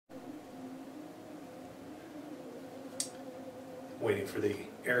waiting for the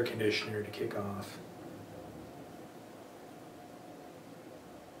air conditioner to kick off.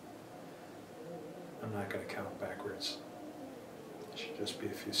 I'm not going to count backwards. It should just be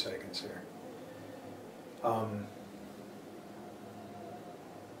a few seconds here.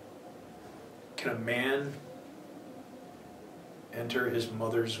 Can a man enter his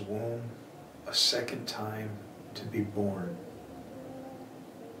mother's womb a second time to be born?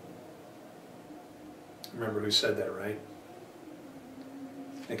 Remember who said that, right?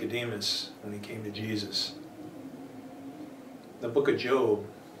 Nicodemus, when he came to Jesus. In the book of Job,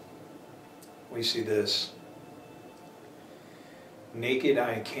 we see this. Naked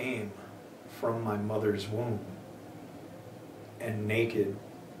I came from my mother's womb, and naked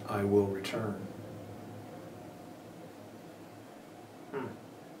I will return.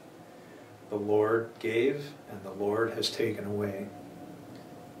 The Lord gave, and the Lord has taken away.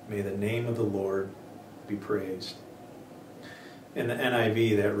 May the name of the Lord be praised. In the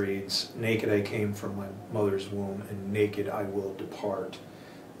NIV that reads, naked I came from my mother's womb, and naked I will depart.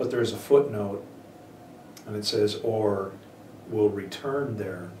 But there's a footnote, and it says, or will return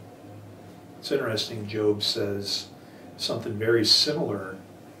there. It's interesting, Job says something very similar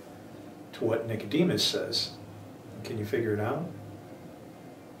to what Nicodemus says. Can you figure it out?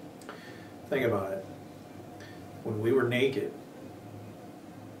 Think about it. When we were naked,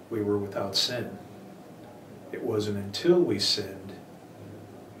 we were without sin. It wasn't until we sinned,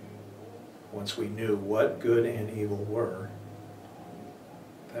 once we knew what good and evil were,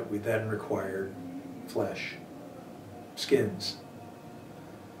 that we then required flesh, skins,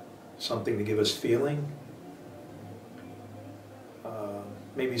 something to give us feeling,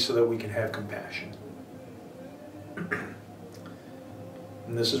 maybe so that we can have compassion.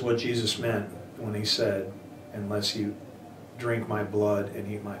 And this is what Jesus meant when he said, unless you drink my blood and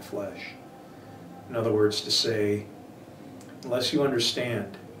eat my flesh. In other words, to say, unless you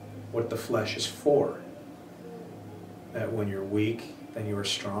understand what the flesh is for, that when you're weak, then you are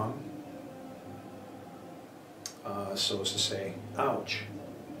strong. So as to say, ouch,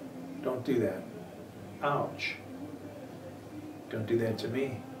 don't do that. Ouch, don't do that to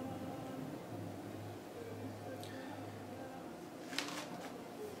me.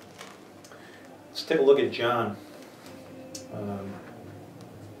 Let's take a look at John.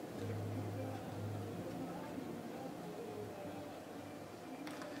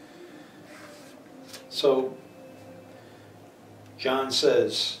 So, John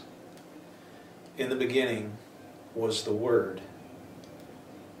says, in the beginning was the Word,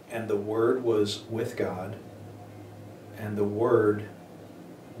 and the Word was with God, and the Word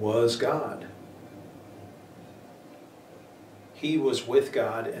was God. He was with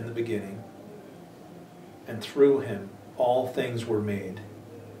God in the beginning, and through him all things were made.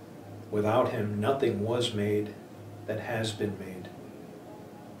 Without him nothing was made that has been made.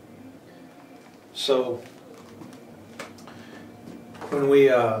 So, when we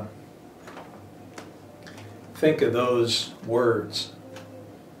think of those words,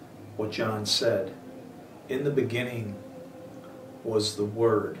 what John said, in the beginning was the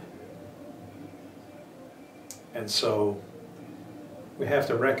Word. And so, we have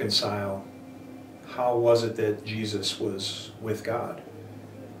to reconcile, how was it that Jesus was with God?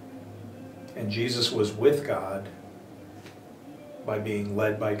 And Jesus was with God by being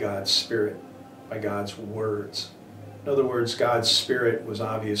led by God's Spirit, by God's words. In other words, God's Spirit was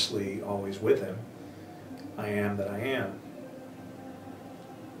obviously always with him. I am that I am.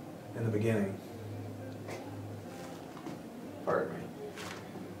 In the beginning. Pardon me.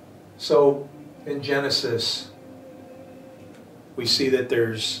 So, in Genesis, we see that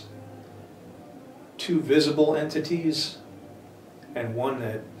there's two visible entities and one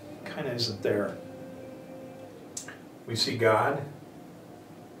that kind of isn't there. We see God,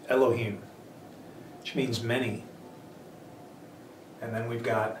 Elohim, which means many. And then we've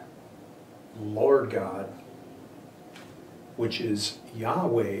got Lord God, which is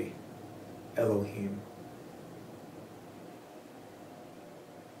Yahweh Elohim,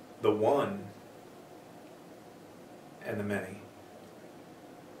 the one and the many.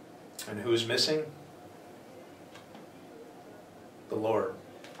 And who's missing? The Lord.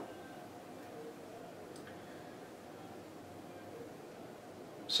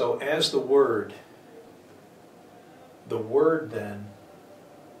 So as the Word then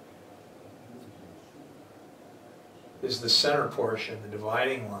is the center portion, the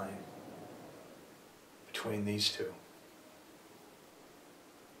dividing line between these two.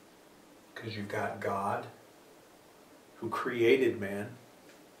 Because you've got God, who created man,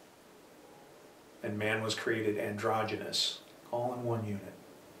 and man was created androgynous, all in one unit.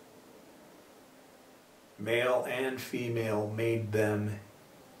 Male and female made them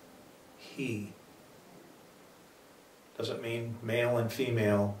He. Doesn't mean male and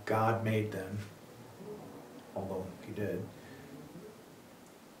female, God made them, although He did.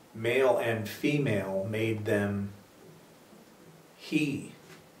 Male and female made them He,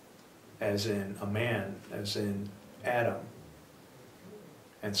 as in a man, as in Adam.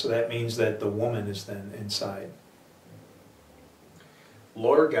 And so that means that the woman is then inside.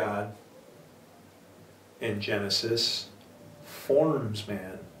 Lord God, in Genesis, forms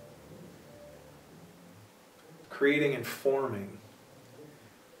man. Creating and forming.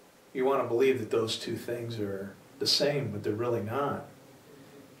 You want to believe that those two things are the same, but they're really not.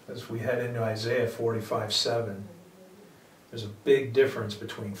 As we head into Isaiah 45:7, there's a big difference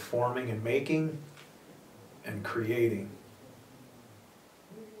between forming and making and creating.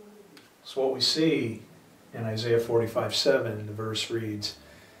 So what we see in Isaiah 45:7, the verse reads,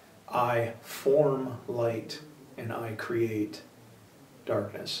 I form light and I create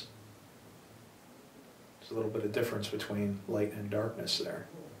darkness. There's a little bit of difference between light and darkness there.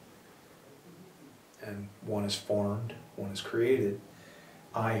 And one is formed, one is created.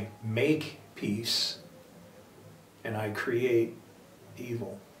 I make peace and I create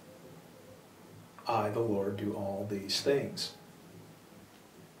evil. I, the Lord, do all these things.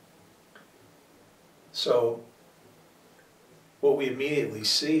 So, what we immediately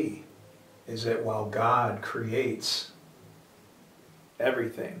see is that while God creates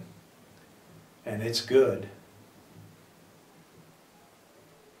everything, and it's good,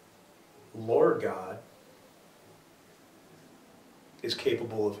 Lord God is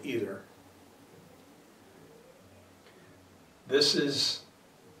capable of either. This is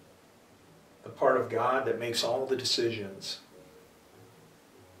the part of God that makes all the decisions.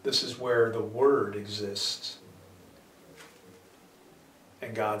 This is where the Word exists.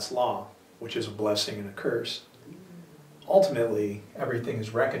 And God's law, which is a blessing and a curse. Ultimately, everything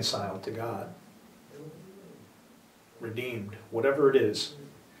is reconciled to God. Redeemed, whatever it is.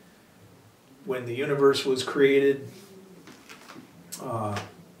 When the universe was created,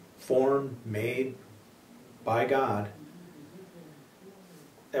 formed, made by God,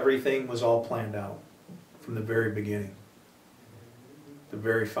 everything was all planned out from the very beginning, the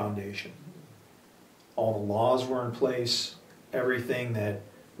very foundation. All the laws were in place, everything that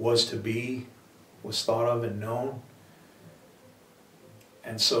was to be was thought of and known.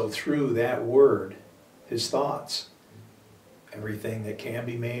 And so through that word, His thoughts, everything that can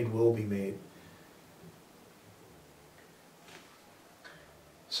be made will be made.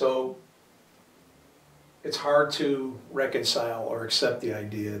 So it's hard to reconcile or accept the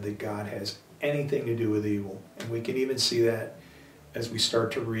idea that God has anything to do with evil. And we can even see that as we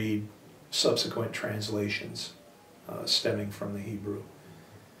start to read subsequent translations stemming from the Hebrew.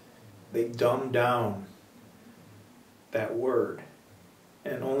 They dumb down that word,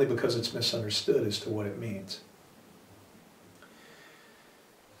 and only because it's misunderstood as to what it means.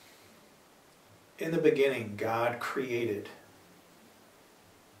 In the beginning, God created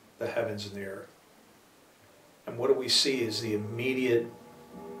the heavens and the earth. And what do we see is the immediate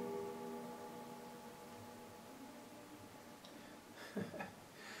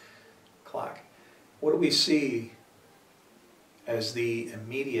clock. What do we see as the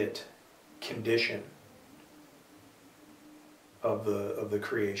immediate condition of the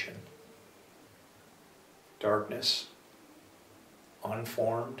creation? Darkness,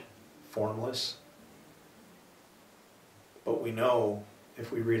 unformed, formless. But we know,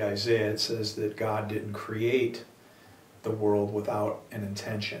 if we read Isaiah, it says that God didn't create the world without an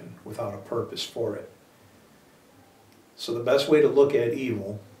intention, without a purpose for it. So the best way to look at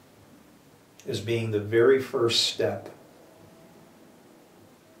evil is being the very first step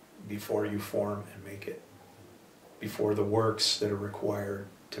before you form and make it, before the works that are required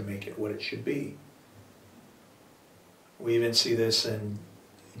to make it what it should be. We even see this in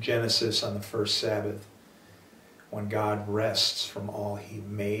Genesis on the first Sabbath, when God rests from all He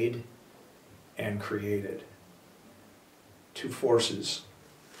made and created. Two forces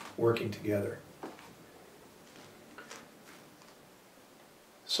working together.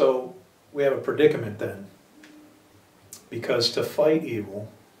 So we have a predicament then, because to fight evil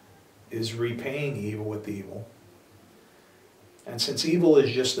is repaying evil with evil. And since evil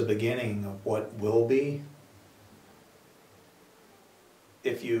is just the beginning of what will be,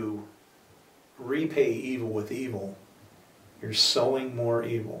 if you repay evil with evil, you're sowing more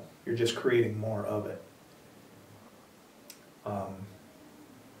evil. You're just creating more of it.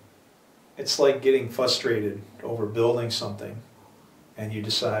 It's like getting frustrated over building something and you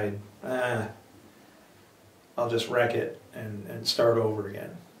decide, I'll just wreck it and start over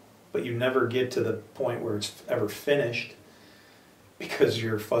again. but you never get to the point where it's ever finished because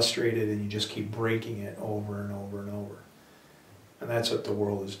you're frustrated and you just keep breaking it over and over and over. And that's what the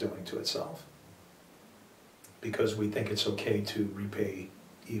world is doing to itself, because we think it's okay to repay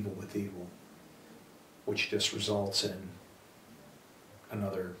evil with evil, which just results in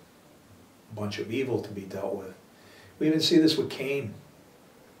another bunch of evil to be dealt with. We even see this with Cain.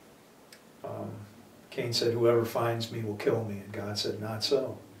 Cain said, "Whoever finds me will kill me." And God said, "Not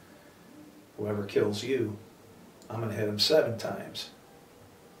so. Whoever kills you, I'm going to hit him 7 times.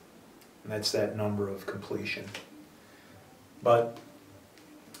 And that's that number of completion. But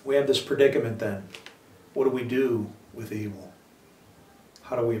we have this predicament then. What do we do with evil?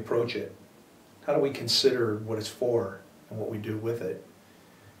 How do we approach it? How do we consider what it's for and what we do with it?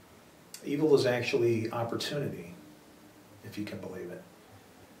 Evil is actually opportunity, if you can believe it.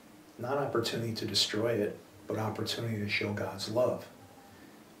 Not opportunity to destroy it, but opportunity to show God's love.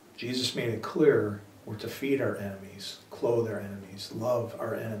 Jesus made it clear we're to feed our enemies, clothe our enemies, love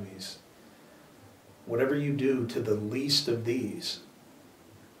our enemies. Whatever you do to the least of these,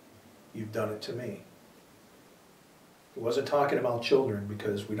 you've done it to me. He wasn't talking about children,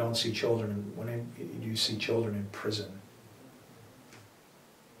 because we don't see children, when you see children in prison.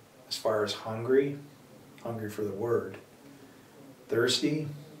 As far as hungry for the word. Thirsty,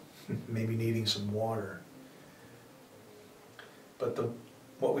 maybe needing some water. But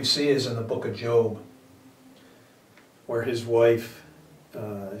what we see is in the book of Job, where his wife,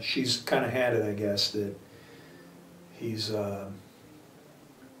 she's kind of had it, I guess, that he's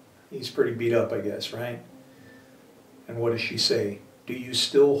pretty beat up, I guess, right? And what does she say? "Do you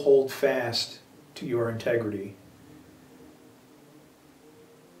still hold fast to your integrity?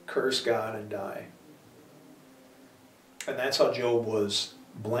 Curse God and die." And that's how Job was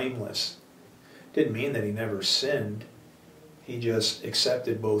blameless. Didn't mean that he never sinned. He just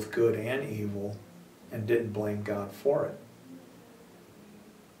accepted both good and evil and didn't blame God for it.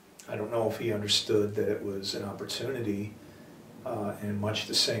 I don't know if he understood that it was an opportunity in much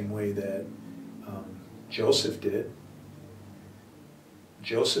the same way that Joseph did.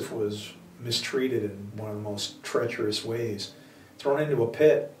 Joseph was mistreated in one of the most treacherous ways, thrown into a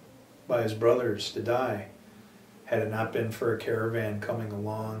pit by his brothers to die. Had it not been for a caravan coming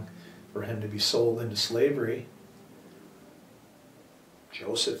along for him to be sold into slavery,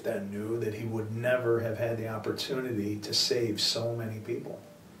 Joseph then knew that he would never have had the opportunity to save so many people.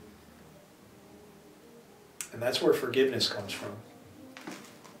 And that's where forgiveness comes from.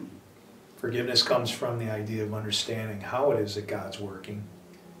 Forgiveness comes from the idea of understanding how it is that God's working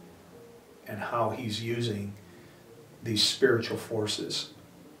and how he's using these spiritual forces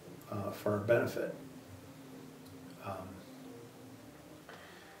for our benefit.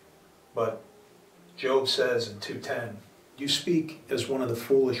 But Job says in 2:10, "You speak as one of the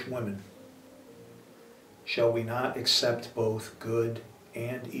foolish women. Shall we not accept both good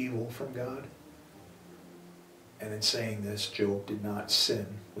and evil from God?" And in saying this, Job did not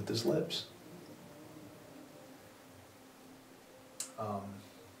sin with his lips.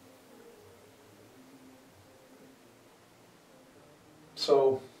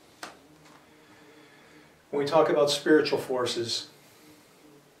 So, when we talk about spiritual forces,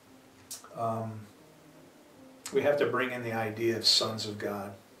 we have to bring in the idea of sons of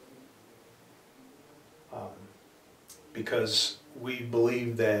God. Because we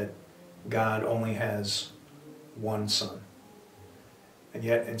believe that God only has one son. And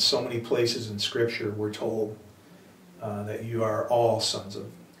yet in so many places in Scripture we're told that you are all sons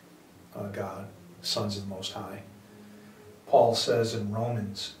of God, sons of the Most High. Paul says in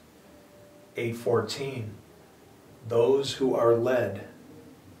Romans 8:14, "Those who are led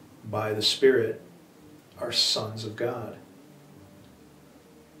by the Spirit are sons of God."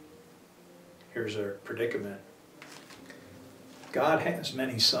 Here's our predicament. God has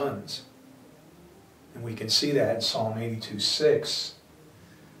many sons. And we can see that in Psalm 82:6,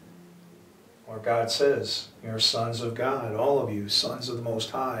 where God says, "You're sons of God, all of you, sons of the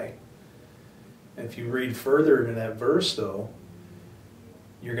Most High." And if you read further into that verse, though,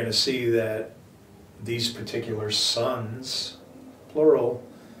 you're going to see that these particular sons, plural,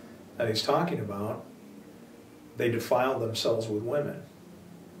 that he's talking about, they defiled themselves with women.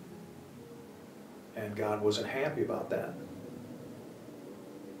 And God wasn't happy about that.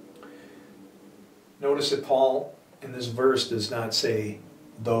 Notice that Paul, in this verse, does not say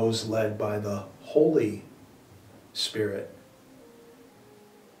those led by the Holy Spirit.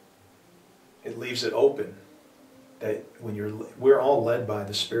 It leaves it open that when we're all led by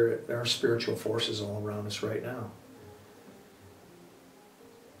the Spirit. There are spiritual forces all around us right now.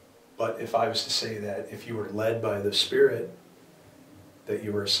 But if I was to say that if you were led by the Spirit, that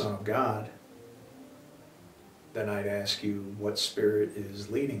you are a son of God, then I'd ask you, what spirit is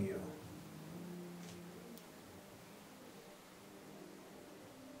leading you?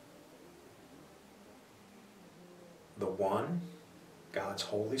 The one, God's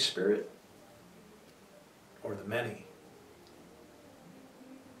Holy Spirit, or the many?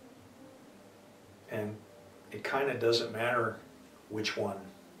 And it kind of doesn't matter which one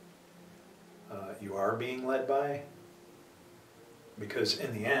you are being led by, because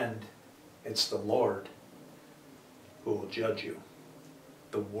in the end, it's the Lord who will judge you.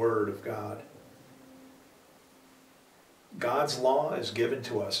 The Word of God. God's law is given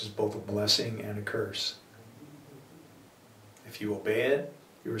to us as both a blessing and a curse. If you obey it,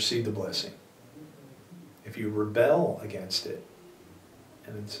 you receive the blessing. If you rebel against it,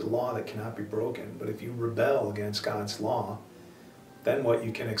 and it's a law that cannot be broken, but if you rebel against God's law, then what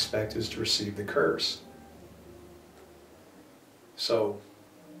you can expect is to receive the curse. So,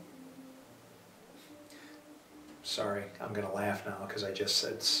 sorry, I'm going to laugh now because I just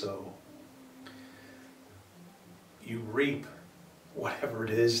said so. You reap whatever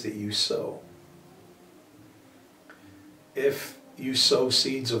it is that you sow. If you sow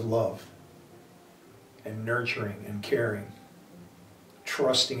seeds of love and nurturing and caring,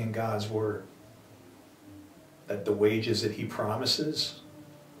 trusting in God's word, that the wages that He promises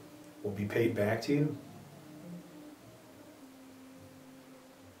will be paid back to you,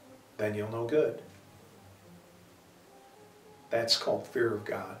 then you'll know good. That's called fear of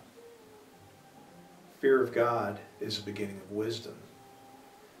God. Fear of God is the beginning of wisdom.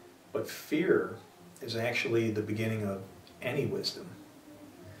 But fear is actually the beginning of any wisdom.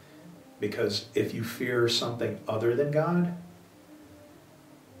 Because if you fear something other than God,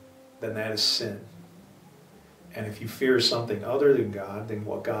 then that is sin. And if you fear something other than God, then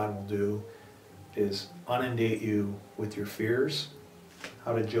what God will do is inundate you with your fears.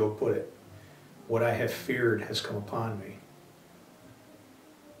 How did Job put it? What I have feared has come upon me.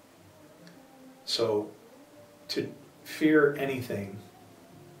 So, to fear anything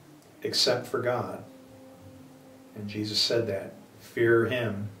except for God, and Jesus said that, fear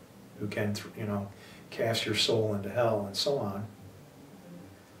Him who can, cast your soul into hell and so on.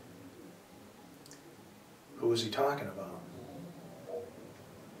 Who was He talking about?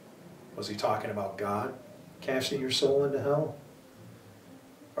 Was He talking about God casting your soul into hell?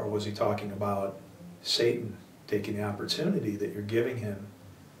 Or was He talking about Satan taking the opportunity that you're giving him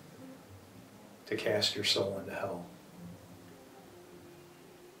to cast your soul into hell?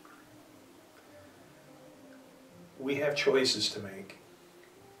 We have choices to make.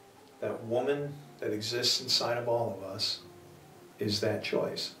 That woman that exists inside of all of us is that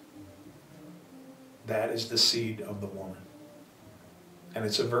choice. That is the seed of the woman. And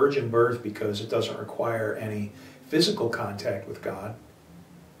it's a virgin birth because it doesn't require any physical contact with God,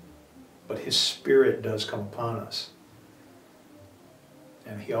 but His Spirit does come upon us.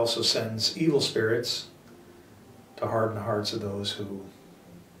 And He also sends evil spirits to harden the hearts of those who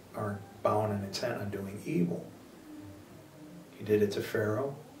are bound and intent on doing evil. He did it to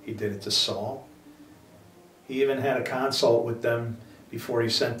Pharaoh. He did it to Saul. He even had a consult with them before He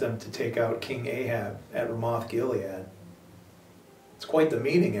sent them to take out King Ahab at Ramoth Gilead. It's quite the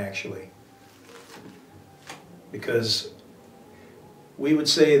meeting, actually. Because we would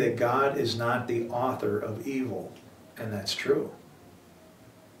say that God is not the author of evil, and that's true.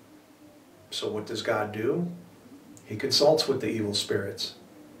 So what does God do? He consults with the evil spirits.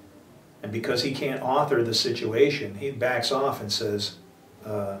 And because He can't author the situation, He backs off and says,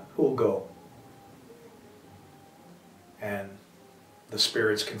 who'll go? And the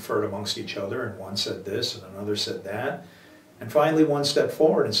spirits conferred amongst each other, and one said this and another said that. And finally one stepped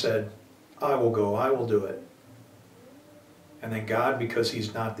forward and said, I will go, I will do it. And then God, because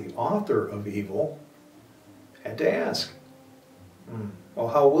He's not the author of evil, had to ask, well,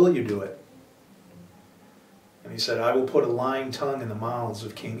 how will you do it? And He said, I will put a lying tongue in the mouths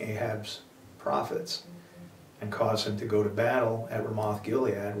of King Ahab's prophets and cause him to go to battle at Ramoth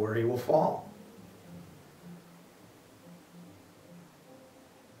Gilead, where he will fall.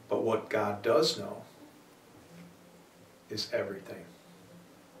 But what God does know is everything.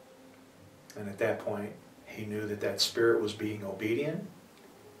 And at that point, He knew that that spirit was being obedient,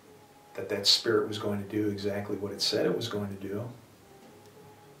 that that spirit was going to do exactly what it said it was going to do.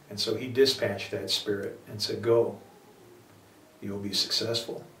 And so He dispatched that spirit and said, go, you will be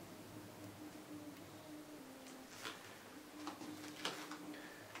successful.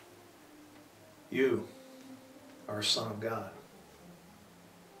 You are a son of God.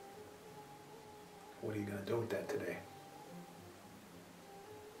 What are you going to do with that today?